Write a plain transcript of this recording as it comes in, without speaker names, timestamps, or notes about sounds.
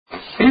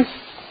All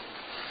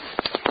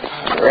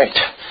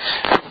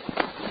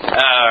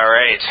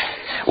right.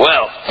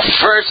 Well,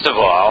 first of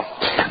all,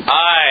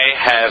 I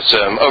have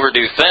some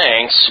overdue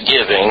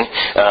Thanksgiving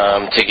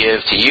to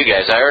give to you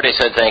guys. I already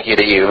said thank you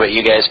to you, but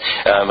you guys,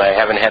 I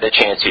haven't had a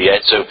chance to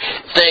yet. So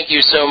thank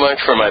you so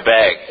much for my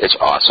bag. It's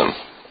awesome.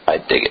 I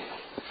dig it.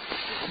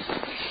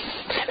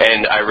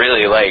 And I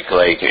really like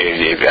the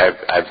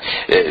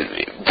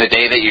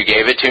day that you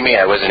gave it to me,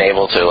 I wasn't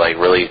able to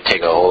really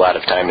take a whole lot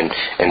of time and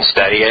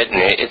study it,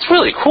 and it's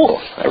really cool.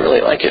 I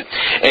really like it.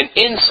 And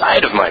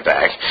inside of my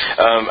bag,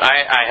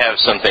 I have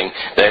something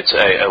that's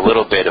a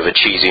little bit of a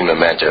cheesy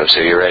memento. So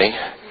you ready?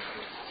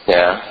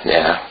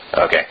 Yeah.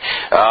 Okay.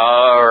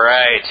 All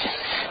right.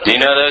 Do you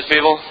know those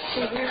people?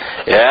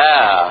 Mm-hmm.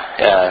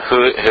 Yeah.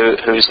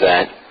 Who's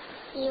that?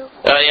 You.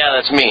 Oh yeah,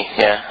 that's me.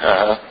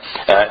 Yeah.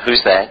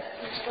 Who's that?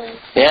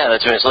 Yeah,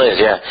 that's Miss Liz,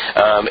 yeah.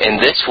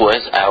 And this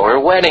was our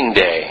wedding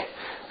day.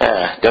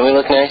 Don't we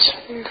look nice?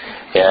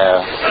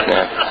 Yeah.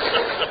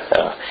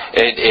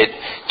 It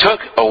took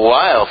a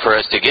while for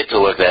us to get to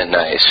look that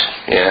nice,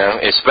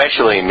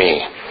 especially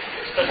me.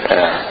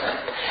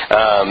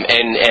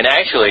 And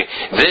actually,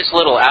 this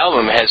little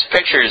album has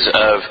pictures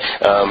of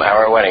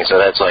our wedding. So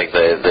that's like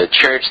the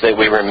church that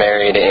we were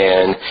married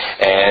in.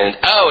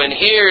 And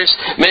here's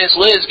Miss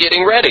Liz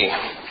getting ready.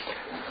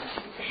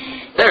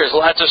 There's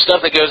lots of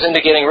stuff that goes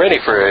into getting ready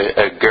for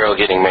a girl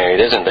getting married,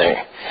 isn't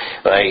there?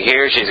 Like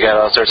here, she's got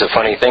all sorts of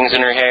funny things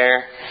in her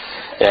hair.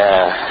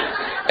 Yeah.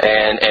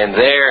 And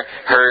there,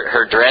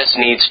 her dress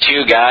needs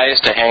 2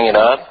 guys to hang it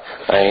up.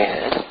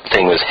 That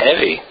thing was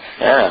heavy.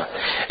 Yeah.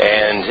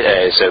 And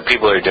so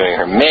people are doing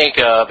her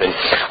makeup and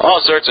all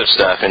sorts of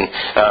stuff. And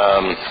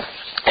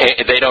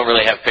they don't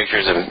really have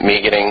pictures of me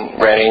getting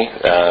ready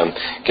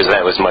because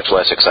that was much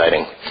less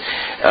exciting.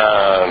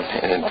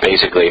 And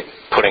basically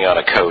putting on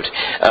a coat.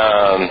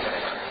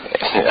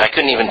 I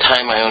couldn't even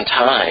tie my own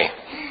tie.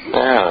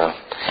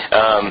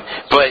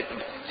 But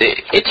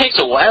it takes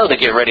a while to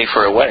get ready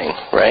for a wedding,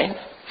 right?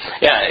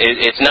 Yeah,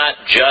 it's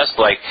not just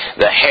like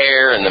the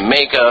hair and the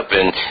makeup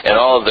and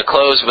all of the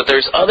clothes, but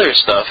there's other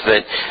stuff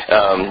that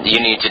you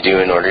need to do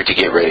in order to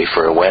get ready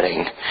for a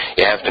wedding.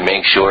 You have to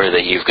make sure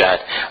that you've got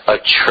a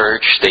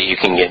church that you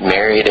can get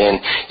married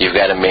in. You've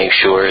got to make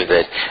sure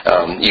that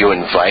you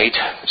invite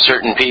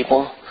certain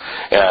people.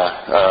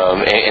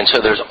 Yeah, and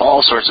so there's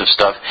all sorts of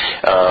stuff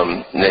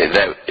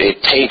that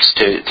it takes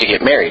to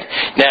get married.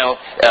 Now,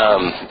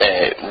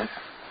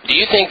 do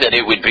you think that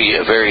it would be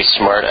a very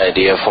smart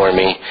idea for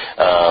me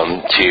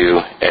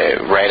to,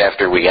 right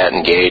after we got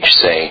engaged,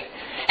 say,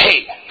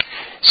 hey,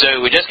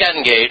 so we just got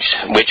engaged,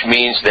 which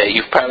means that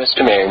you've promised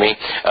to marry me.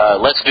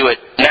 Let's do it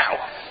now.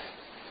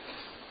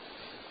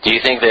 Do you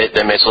think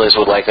that Miss Liz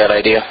would like that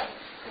idea?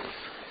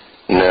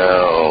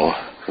 No.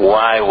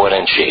 Why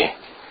wouldn't she?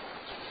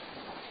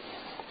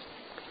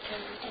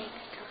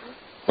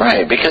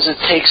 Right, because it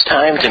takes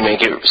time to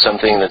make it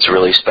something that's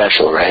really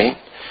special, right?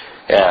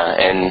 Yeah,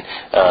 and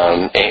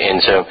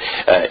so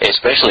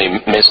especially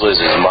Miss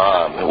Liz's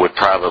mom would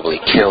probably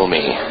kill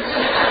me.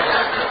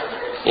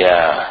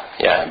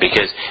 Yeah,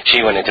 because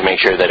she wanted to make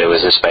sure that it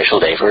was a special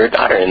day for her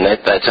daughter, and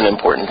that's an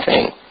important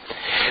thing.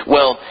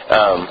 Well,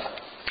 2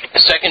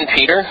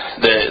 Peter,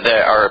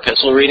 our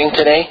epistle reading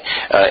today,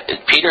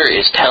 Peter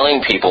is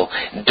telling people,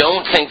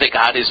 don't think that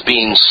God is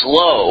being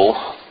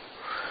slow.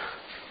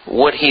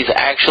 What he's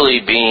actually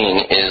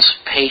being is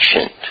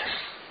patient.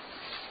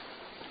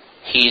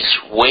 He's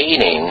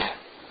waiting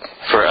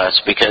for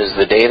us because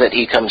the day that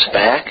he comes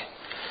back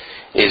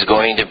is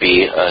going to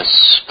be a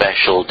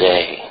special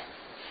day.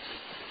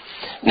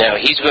 Now,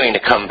 he's going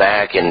to come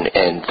back and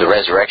the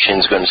resurrection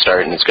is going to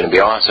start and it's going to be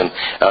awesome.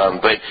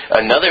 But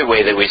another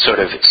way that we sort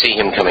of see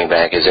him coming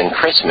back is in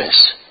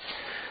Christmas.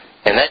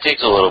 And that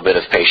takes a little bit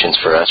of patience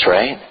for us,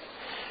 right?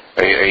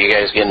 Are you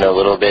guys getting a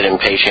little bit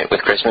impatient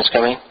with Christmas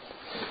coming?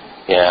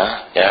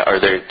 Yeah. Are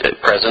there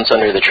presents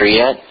under the tree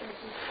yet?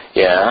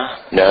 Yeah?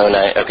 No?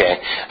 Not? Okay.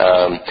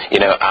 I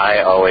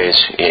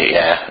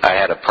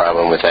had a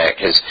problem with that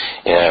because,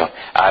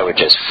 I would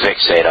just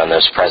fixate on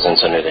those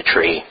presents under the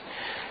tree.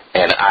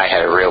 And I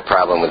had a real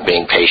problem with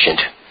being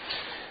patient.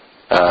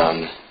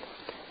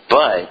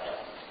 But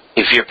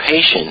if you're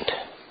patient,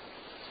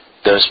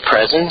 those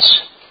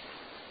presents,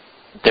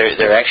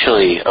 they're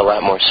actually a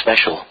lot more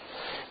special.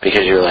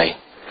 Because you're like,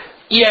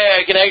 yeah,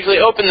 I can actually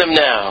open them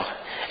now.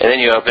 And then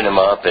you open them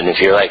up, and if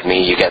you're like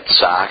me, you get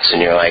socks,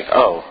 and you're like,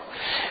 oh.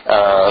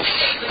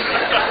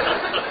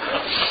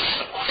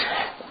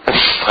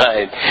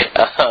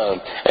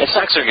 And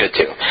socks are good,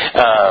 too.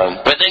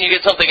 But then you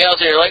get something else,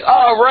 and you're like,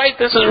 oh, right,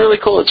 this is really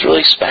cool. It's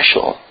really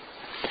special.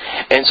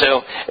 And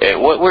so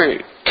what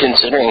we're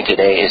considering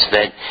today is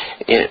that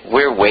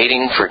we're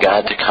waiting for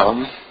God to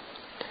come,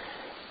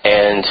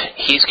 and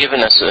he's given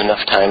us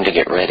enough time to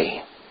get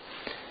ready.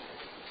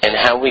 And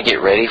how we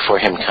get ready for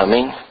him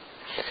coming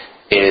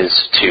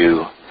is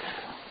to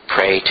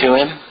pray to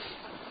him,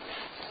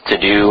 to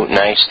do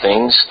nice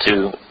things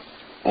to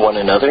one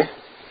another,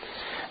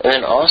 and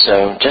then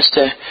also just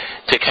to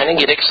kind of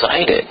get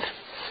excited,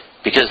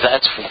 because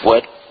that's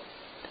what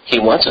He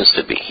wants us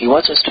to be. He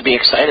wants us to be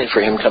excited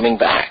for Him coming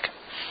back.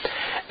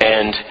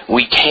 And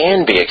we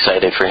can be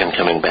excited for Him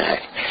coming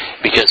back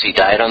because He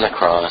died on the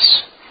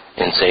cross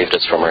and saved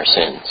us from our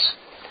sins.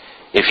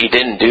 If He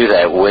didn't do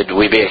that, would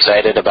we be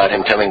excited about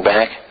Him coming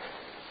back?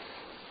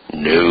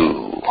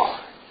 No.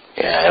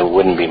 Yeah, it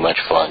wouldn't be much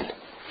fun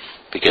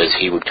because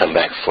He would come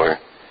back for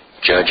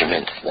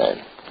judgment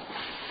then.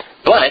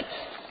 But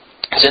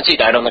since He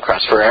died on the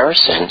cross for our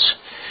sins,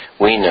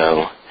 we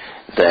know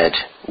that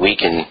we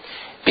can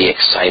be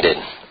excited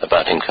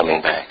about Him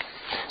coming back.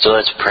 So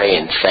let's pray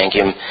and thank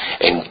Him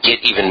and get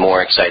even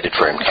more excited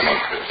for Him coming.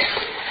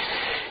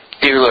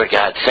 Dear Lord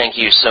God, thank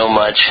You so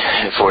much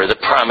for the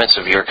promise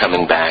of Your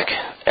coming back.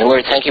 And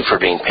Lord, thank You for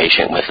being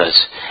patient with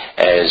us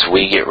as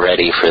we get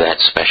ready for that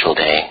special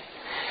day.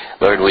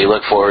 Lord, we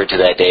look forward to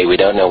that day. We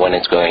don't know when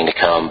it's going to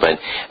come, but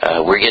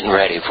we're getting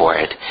ready for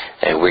it.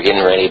 We're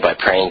getting ready by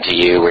praying to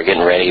You. We're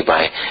getting ready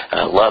by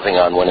loving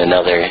on one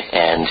another.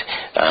 And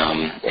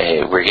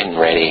we're getting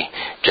ready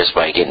just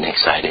by getting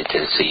excited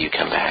to see You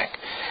come back.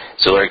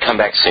 So Lord, come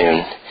back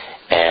soon.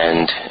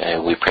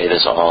 And we pray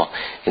this all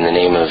in the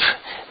name of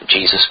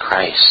Jesus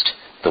Christ,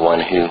 the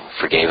one who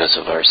forgave us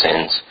of our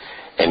sins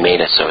and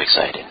made us so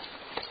excited.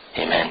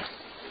 Amen.